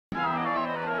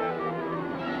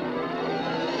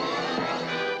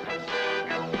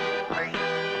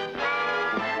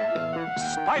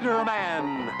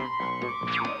Spider-Man.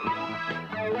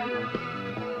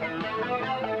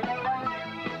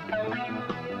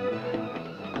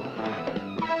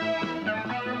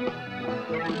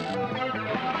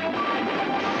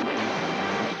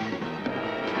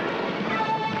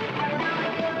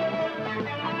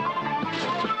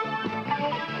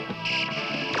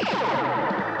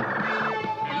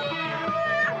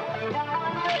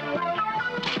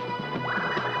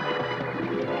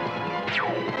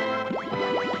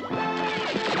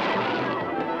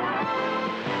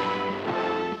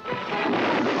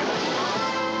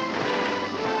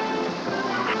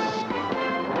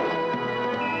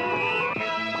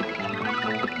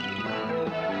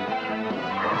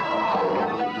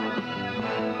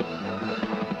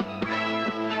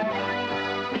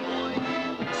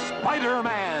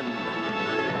 Spider-Man.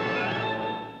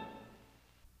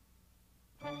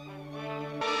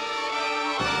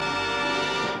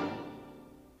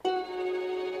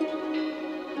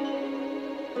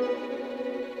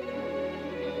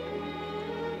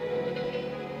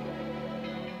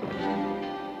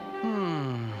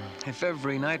 If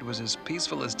every night was as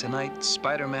peaceful as tonight,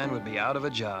 Spider-Man would be out of a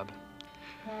job.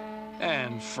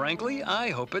 And frankly, I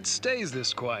hope it stays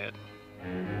this quiet.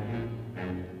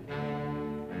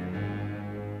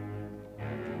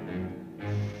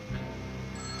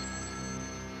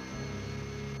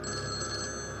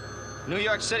 New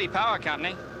York City Power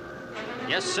Company.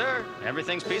 Yes, sir.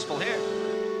 Everything's peaceful here.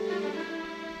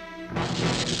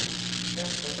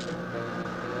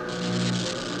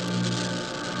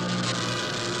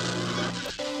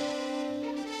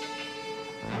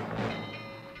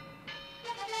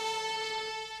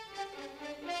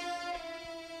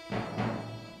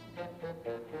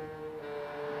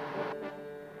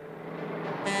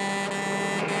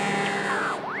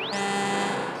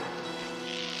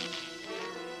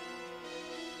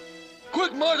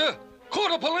 Quick, Martha!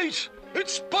 Call the police!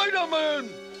 It's Spider-Man!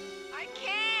 I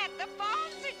can't. The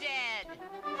phones are dead.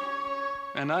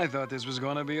 And I thought this was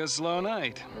going to be a slow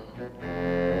night.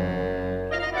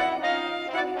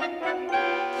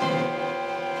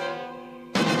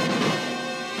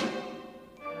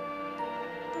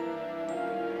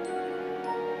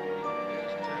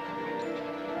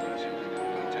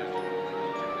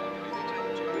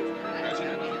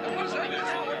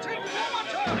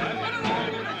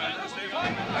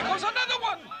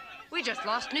 We just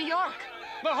lost New York.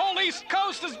 The whole East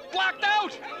Coast is blacked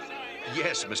out!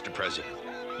 Yes, Mr. President.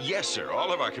 Yes, sir.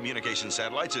 All of our communication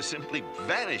satellites are simply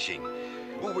vanishing.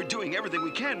 Well, we're doing everything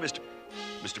we can, Mr.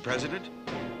 President.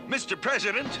 Mr.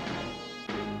 President!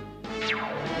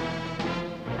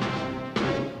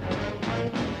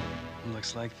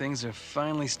 Looks like things are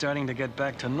finally starting to get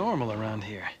back to normal around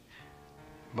here.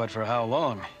 But for how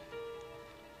long?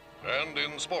 And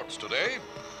in sports today,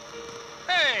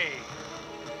 Hey!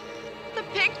 The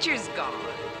picture's gone.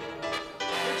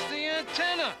 It's the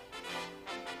antenna!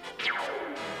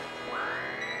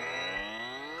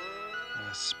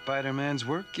 Spider-Man's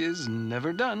work is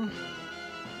never done.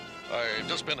 I've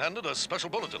just been handed a special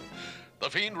bulletin. The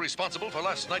fiend responsible for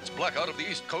last night's blackout of the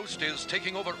East Coast is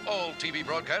taking over all TV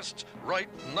broadcasts right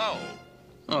now.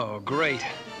 Oh, great.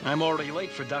 I'm already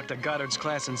late for Dr. Goddard's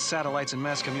class in satellites and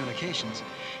mass communications.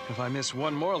 If I miss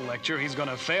one more lecture, he's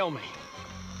gonna fail me.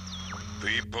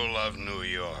 People of New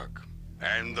York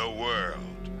and the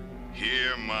world,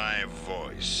 hear my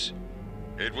voice.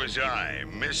 It was I,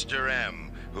 Mr.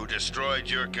 M, who destroyed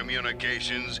your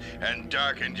communications and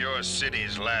darkened your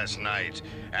cities last night,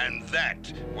 and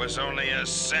that was only a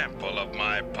sample of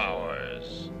my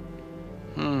powers.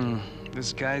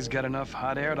 This guy's got enough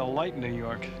hot air to light New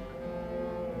York.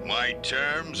 My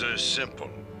terms are simple.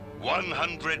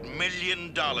 $100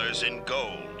 million in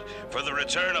gold for the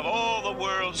return of all the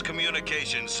world's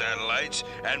communication satellites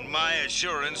and my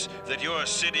assurance that your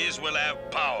cities will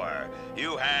have power.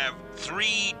 You have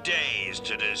 3 days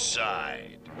to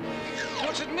decide.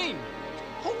 What's it mean?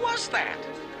 Who was that?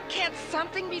 Can't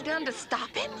something be done to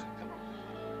stop him?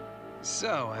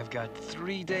 So, I've got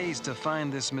 3 days to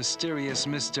find this mysterious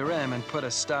Mr. M and put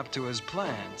a stop to his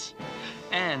plans.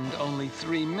 And only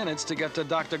 3 minutes to get to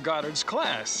Dr. Goddard's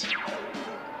class.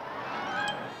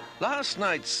 Last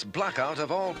night's blackout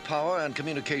of all power and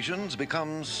communications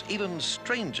becomes even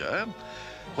stranger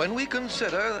when we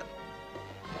consider...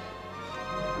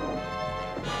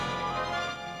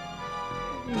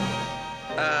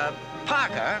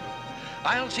 Parker,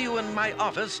 I'll see you in my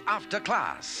office after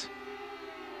class.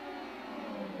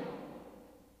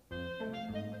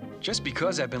 Just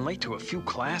because I've been late to a few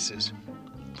classes.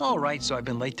 All right, so I've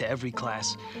been late to every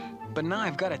class. But now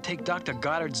I've got to take Dr.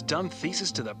 Goddard's dumb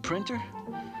thesis to the printer?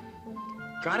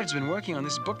 Goddard's been working on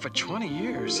this book for 20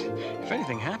 years. If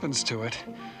anything happens to it...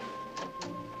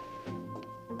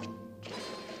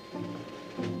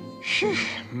 Phew,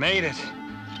 made it.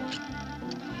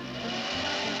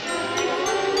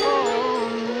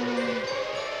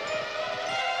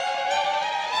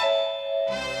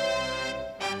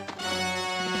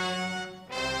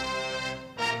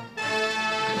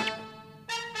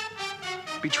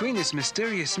 Between this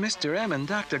mysterious Mr. M and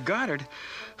Dr. Goddard,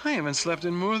 I haven't slept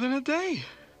in more than a day.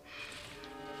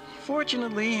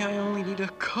 Fortunately, I only need a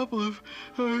couple of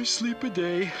hours sleep a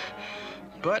day.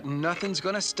 But nothing's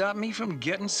gonna stop me from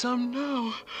getting some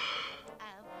now.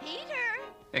 Peter!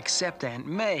 Except Aunt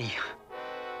May.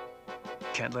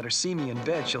 Can't let her see me in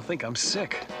bed. She'll think I'm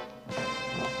sick.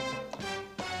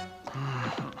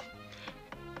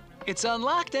 It's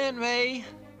unlocked, Aunt May.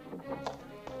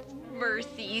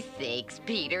 Mercy sakes,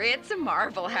 Peter. It's a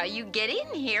marvel how you get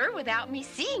in here without me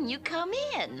seeing you come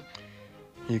in.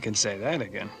 You can say that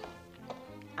again.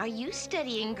 Are you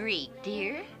studying Greek,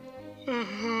 dear?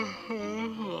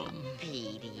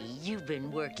 Petey, you've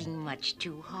been working much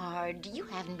too hard. You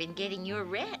haven't been getting your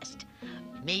rest.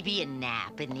 Maybe a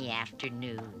nap in the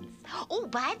afternoons. Oh,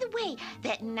 by the way,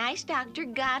 that nice Dr.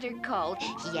 Goddard called.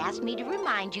 He asked me to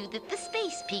remind you that the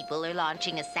space people are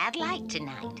launching a satellite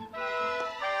tonight.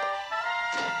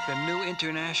 The new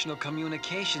international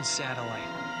communications satellite.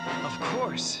 Of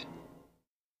course.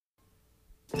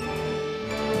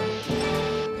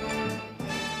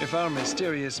 If our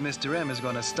mysterious Mr. M is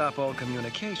going to stop all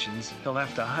communications, he'll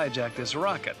have to hijack this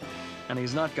rocket. And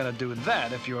he's not going to do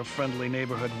that if your friendly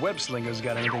neighborhood web-slinger's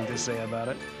got anything to say about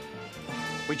it.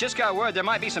 We just got word there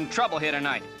might be some trouble here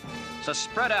tonight. So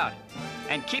spread out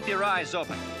and keep your eyes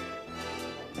open.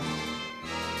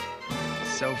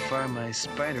 So far, my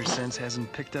spider sense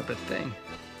hasn't picked up a thing.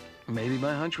 Maybe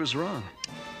my hunch was wrong.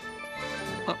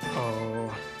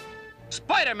 Uh-oh.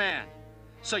 Spider-Man!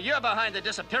 So you're behind the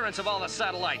disappearance of all the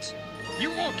satellites.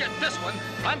 You won't get this one.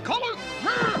 I'm calling...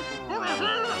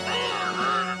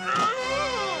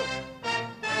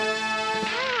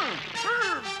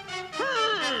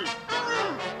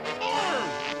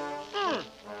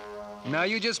 Now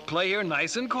you just play here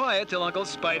nice and quiet till Uncle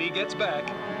Spidey gets back.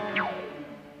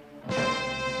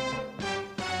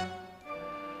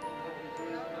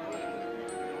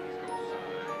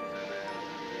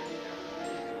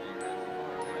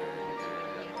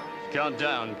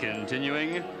 Countdown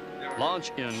continuing.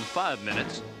 Launch in 5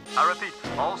 minutes. I repeat,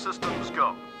 all systems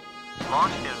go.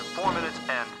 Launch in 4 minutes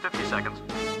and 50 seconds.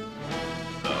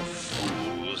 The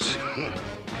fools.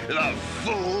 The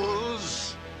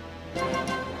fools!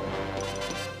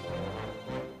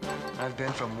 I've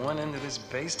been from one end of this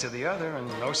base to the other and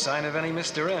no sign of any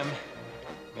Mr. M.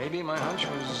 Maybe my hunch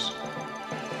was...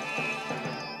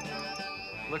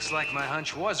 Looks like my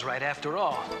hunch was right after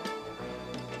all.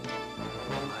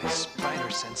 My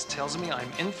spider sense tells me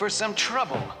I'm in for some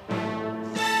trouble.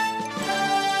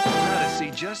 Now to see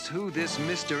just who this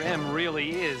Mr. M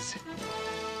really is.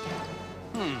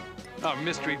 Our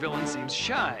mystery villain seems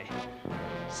shy.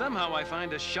 Somehow I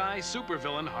find a shy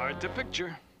supervillain hard to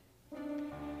picture.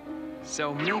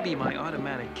 So maybe my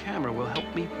automatic camera will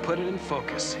help me put it in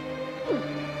focus.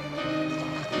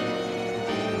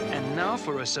 And now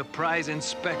for a surprise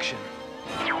inspection.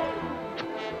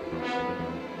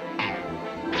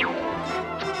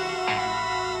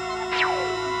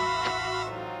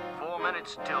 4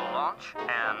 minutes till launch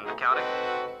and counting.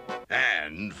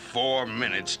 And 4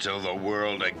 minutes till the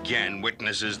world again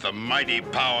witnesses the mighty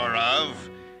power of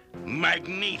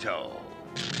Magneto.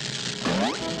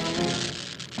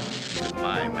 With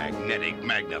my magnetic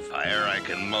magnifier, I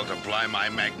can multiply my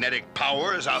magnetic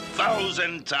powers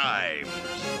 1,000 times. 3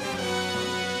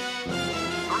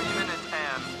 minutes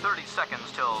and 30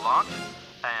 seconds till launch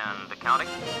and counting.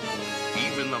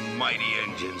 Even the mighty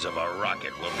engines of a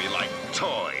rocket will be like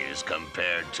toys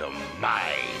compared to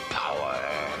my power.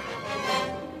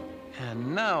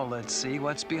 And now let's see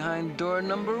what's behind door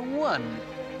number 1.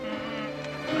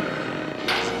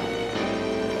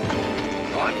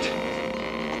 What?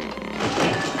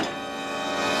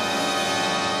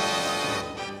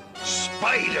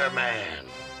 Spider-Man!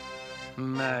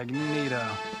 Magneto.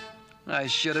 I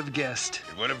should have guessed.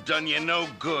 It would have done you no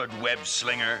good,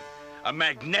 web-slinger. A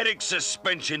magnetic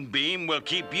suspension beam will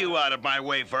keep you out of my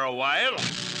way for a while.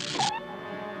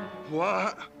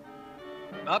 What?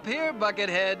 Up here,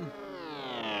 Buckethead.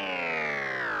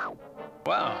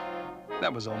 Wow,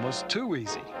 that was almost too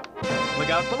easy. Look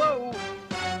out below.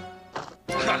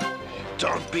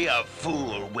 Don't be a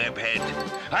fool, webhead.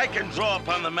 I can draw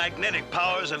upon the magnetic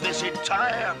powers of this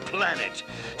entire planet.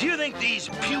 Do you think these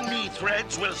puny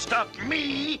threads will stop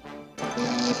me?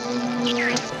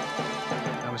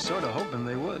 I was sort of hoping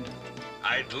they would.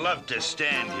 I'd love to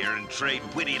stand here and trade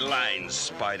witty lines,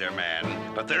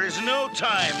 Spider-Man, but there is no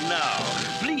time now.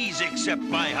 Please accept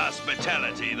my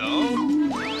hospitality, though,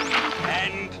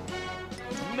 and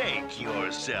make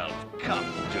yourself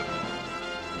comfortable.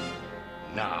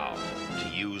 Now, to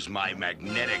use my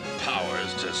magnetic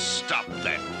powers to stop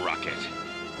that rocket.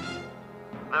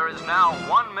 There is now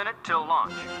 1 minute till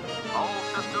launch. All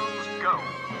systems go.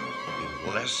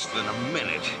 In less than a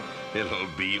minute, it'll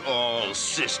be all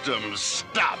systems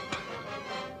stop.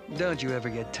 Don't you ever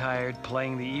get tired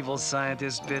playing the evil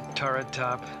scientist bit, Turret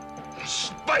Top?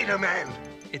 Spider-Man!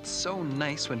 It's so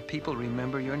nice when people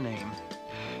remember your name.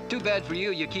 Too bad for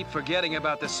you, you keep forgetting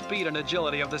about the speed and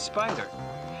agility of the Spider.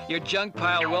 Your junk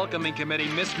pile welcoming committee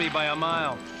missed me by a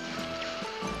mile.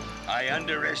 I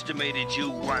underestimated you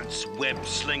once, web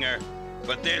slinger,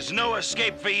 but there's no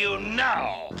escape for you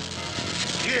now.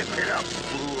 Give it up,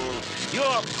 fool.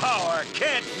 Your power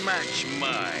can't match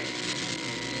mine.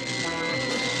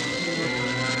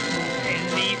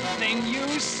 Anything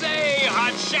you say,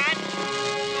 hotshot!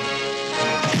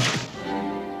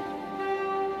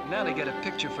 Now to get a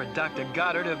picture for Dr.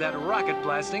 Goddard of that rocket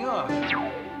blasting off.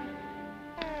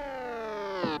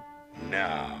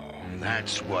 Now,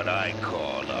 that's what I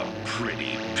call a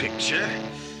pretty picture.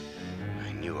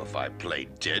 I knew if I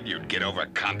played dead, you'd get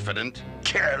overconfident,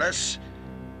 careless.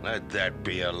 Let that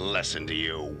be a lesson to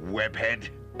you, webhead.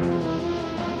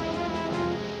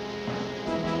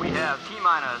 We have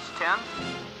T-minus 10,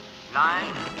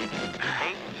 9,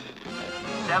 8,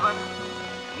 7,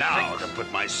 Now 6, to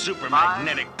put my super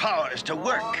magnetic powers to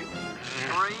work. 3,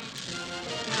 2,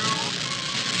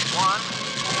 1,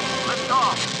 lift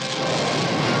off.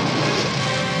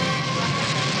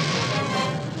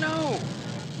 No!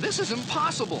 This is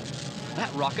impossible!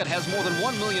 That rocket has more than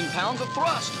 1 million pounds of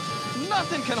thrust.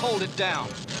 Nothing can hold it down.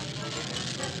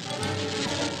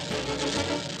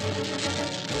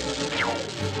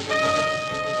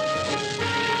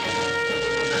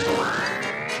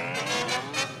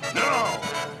 No!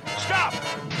 Stop!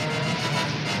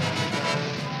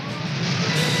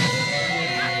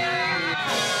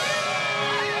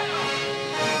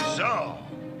 So,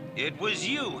 it was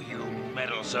you, you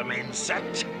meddlesome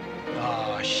insect.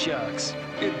 Aw, shucks.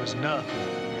 It was nothing.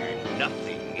 And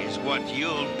nothing is what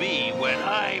you'll be when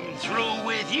I'm through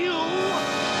with you.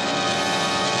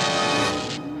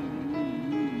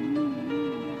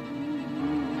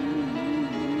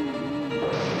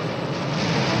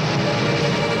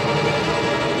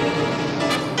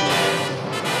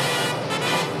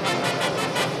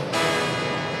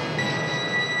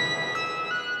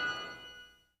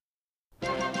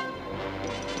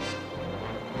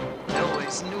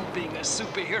 Always knew being a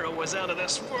superhero was out of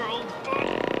this world, but...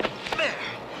 There.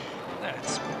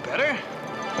 That's better.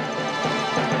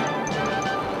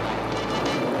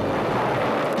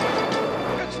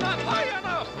 It's not high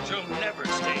enough! She'll never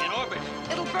stay in orbit.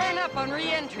 It'll burn up on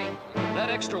re-entry. That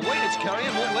extra weight it's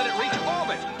carrying won't let it reach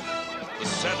orbit. The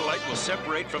satellite will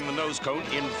separate from the nose cone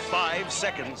in 5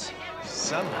 seconds.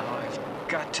 Somehow I've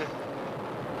got to...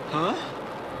 Huh?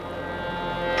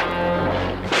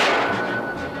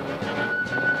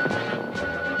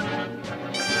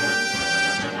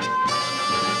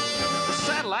 The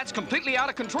satellite's completely out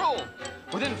of control.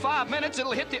 Within 5 minutes,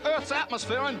 it'll hit the Earth's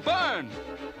atmosphere and burn.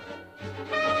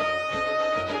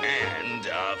 And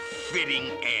a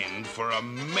fitting end for a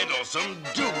meddlesome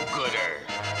do-gooder.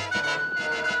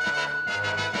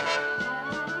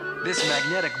 This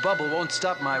magnetic bubble won't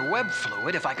stop my web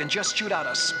fluid if I can just shoot out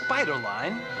a spider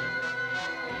line.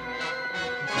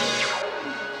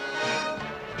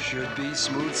 Should be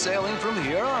smooth sailing from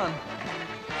here on.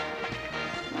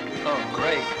 Oh,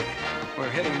 great. We're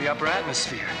hitting the upper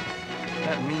atmosphere.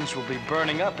 That means we'll be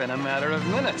burning up in a matter of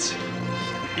minutes.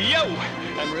 Yo!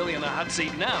 I'm really in the hot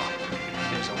seat now.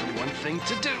 There's only one thing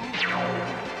to do.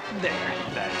 There,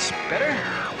 that's better.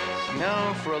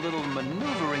 Now for a little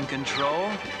maneuvering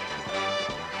control.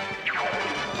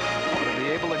 Ought to be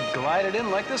able to glide it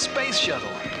in like the space shuttle.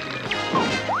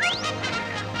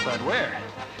 But where?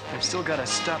 I've still got to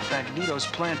stop Magneto's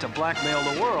plan to blackmail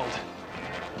the world.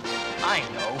 I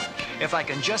know. If I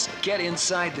can just get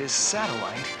inside this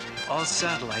satellite, all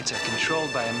satellites are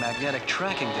controlled by a magnetic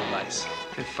tracking device.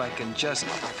 If I can just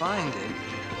find it...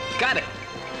 Got it!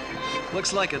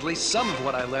 Looks like at least some of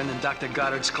what I learned in Dr.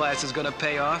 Goddard's class is gonna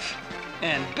pay off.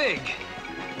 And big.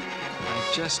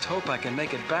 I just hope I can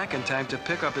make it back in time to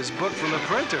pick up his book from the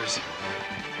printers.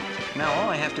 Now all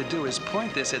I have to do is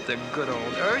point this at the good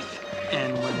old Earth,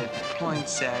 and when it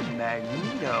points at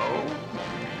Magneto...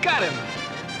 Got him!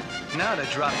 Now to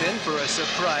drop in for a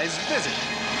surprise visit.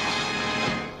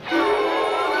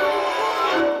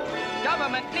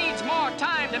 Government Government needs more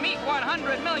time to meet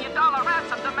 $100 million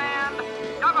ransom demand.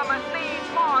 Government needs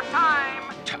more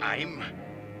time. Time?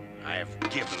 I have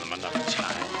given them enough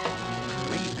time.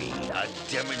 Maybe a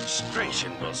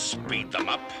demonstration will speed them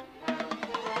up.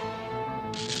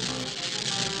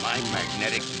 My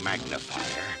magnetic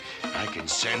magnifier, I can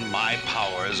send my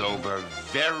powers over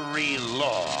very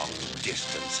long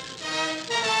distances.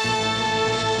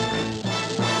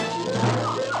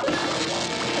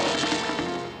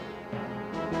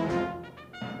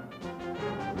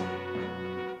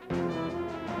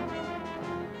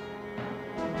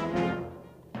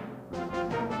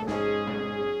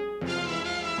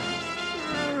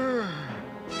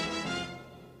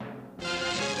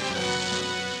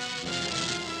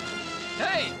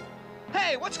 Hey!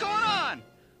 Hey, what's going on?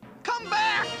 Come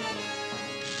back!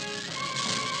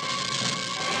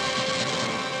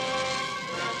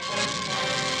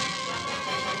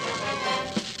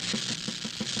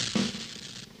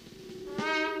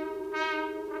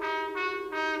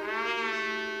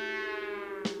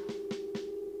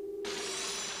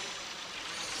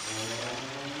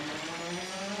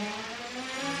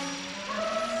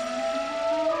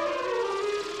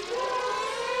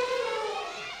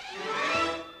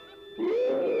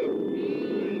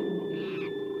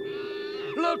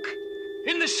 Look!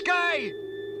 In the sky!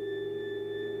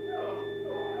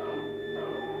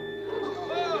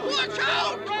 Watch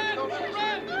out! Look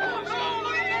out!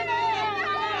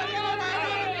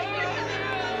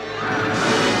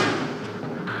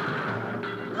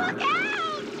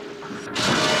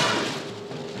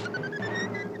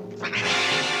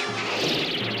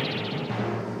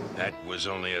 That was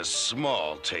only a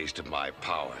small taste of my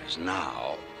powers.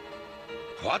 Now,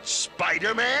 what,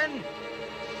 Spider-Man?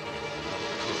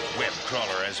 Web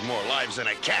crawler has more lives than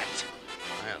a cat.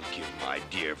 I'll give my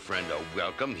dear friend a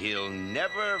welcome he'll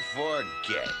never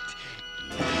forget.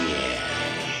 Yeah.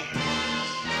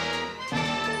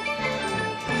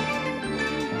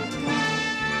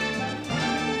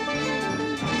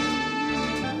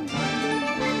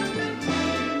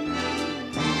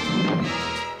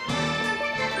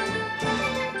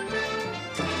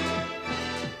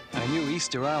 I knew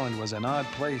Easter Island was an odd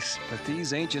place, but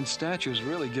these ancient statues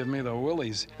really give me the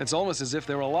willies. It's almost as if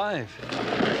they're alive.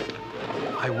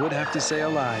 I would have to say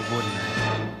alive, wouldn't I?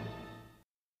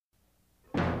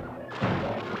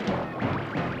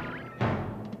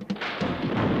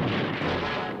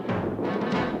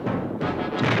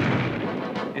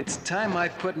 It's time I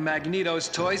put Magneto's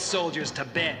toy soldiers to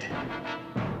bed.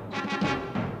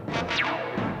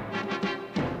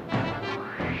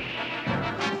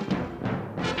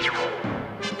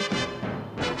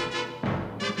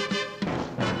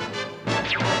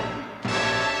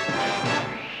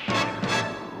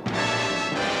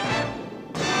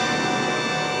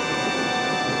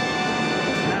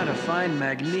 Now to find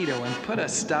Magneto and put a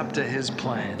stop to his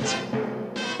plans.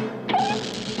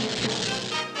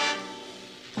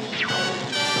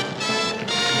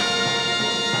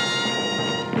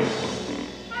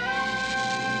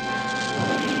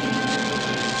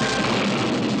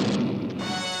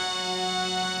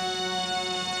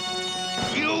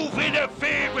 You've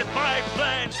interfered with my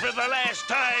plans for the last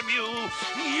time, you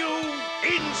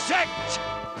insect!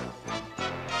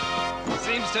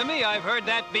 Seems to me I've heard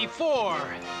that before.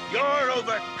 Your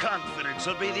overconfidence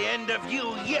will be the end of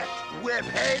you yet,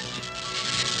 webhead!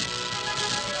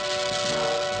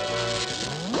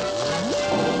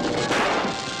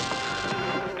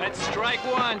 That's strike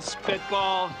one,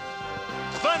 Spitball.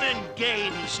 Fun and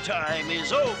games time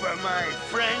is over, my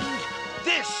friend.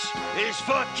 This is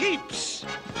for keeps.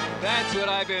 That's what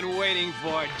I've been waiting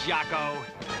for, Jocko.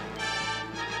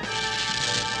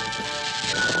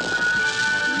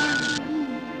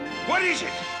 What is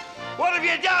it? What have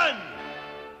you done?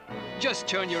 Just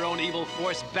turn your own evil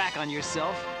force back on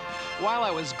yourself. While I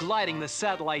was gliding the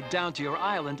satellite down to your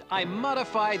island, I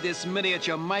modified this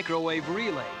miniature microwave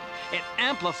relay. It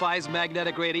amplifies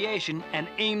magnetic radiation and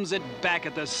aims it back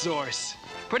at the source.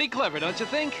 Pretty clever, don't you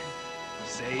think?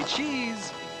 Say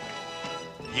cheese.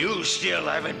 You still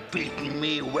haven't beaten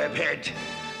me, webhead.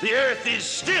 The Earth is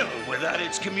still without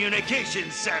its communication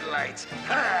satellites.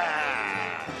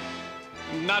 Ha!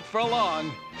 Not for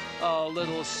long. A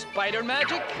little spider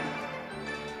magic?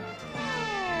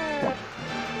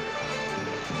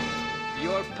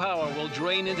 Your power will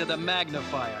drain into the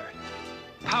magnifier,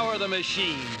 power the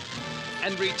machine,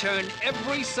 and return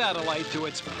every satellite to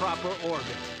its proper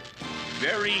orbit.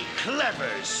 Very clever,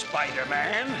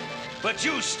 Spider-Man. But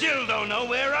you still don't know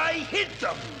where I hid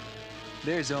them.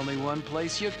 There's only one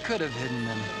place you could have hidden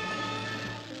them.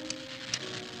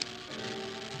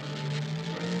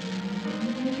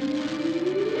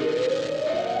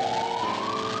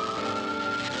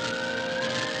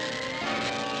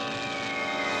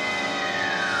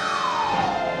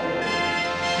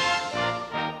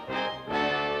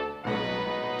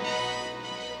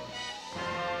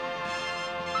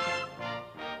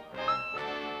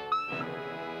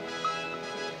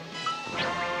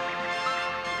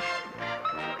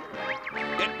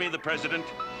 me the President.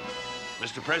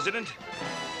 Mr. President,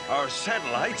 our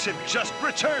satellites have just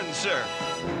returned, sir.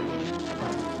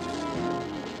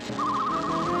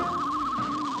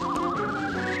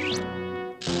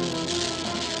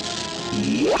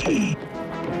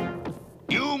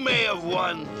 You may have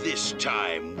won this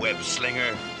time, web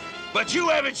slinger, but you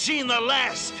haven't seen the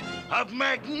last of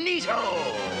Magneto!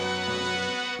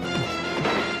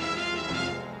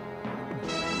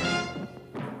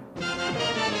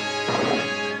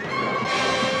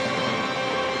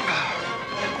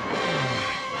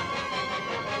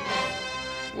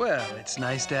 Well, it's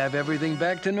nice to have everything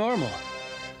back to normal.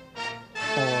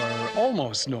 Or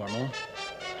almost normal.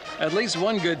 At least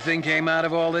one good thing came out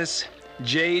of all this.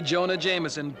 J. Jonah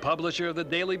Jameson, publisher of the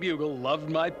Daily Bugle, loved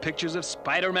my pictures of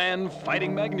Spider-Man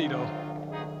fighting Magneto.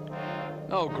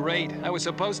 Oh, great. I was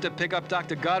supposed to pick up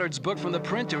Dr. Goddard's book from the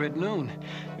printer at noon.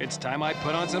 It's time I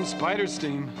put on some spider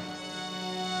steam.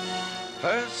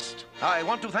 First, I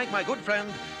want to thank my good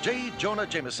friend, J. Jonah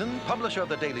Jameson, publisher of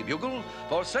the Daily Bugle,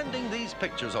 for sending these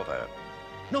pictures over.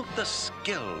 Note the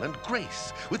skill and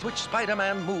grace with which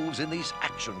Spider-Man moves in these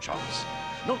action shots.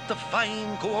 Note the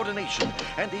fine coordination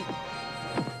and the...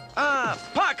 Ah,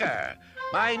 Parker!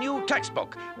 My new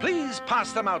textbook. Please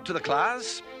pass them out to the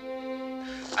class.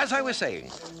 As I was saying,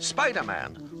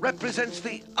 Spider-Man represents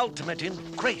the ultimate in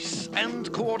grace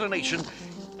and coordination.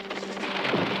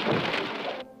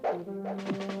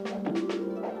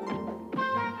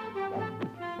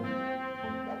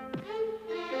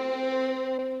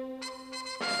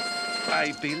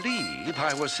 I believe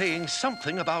I was saying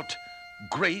something about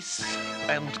grace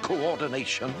and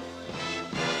coordination.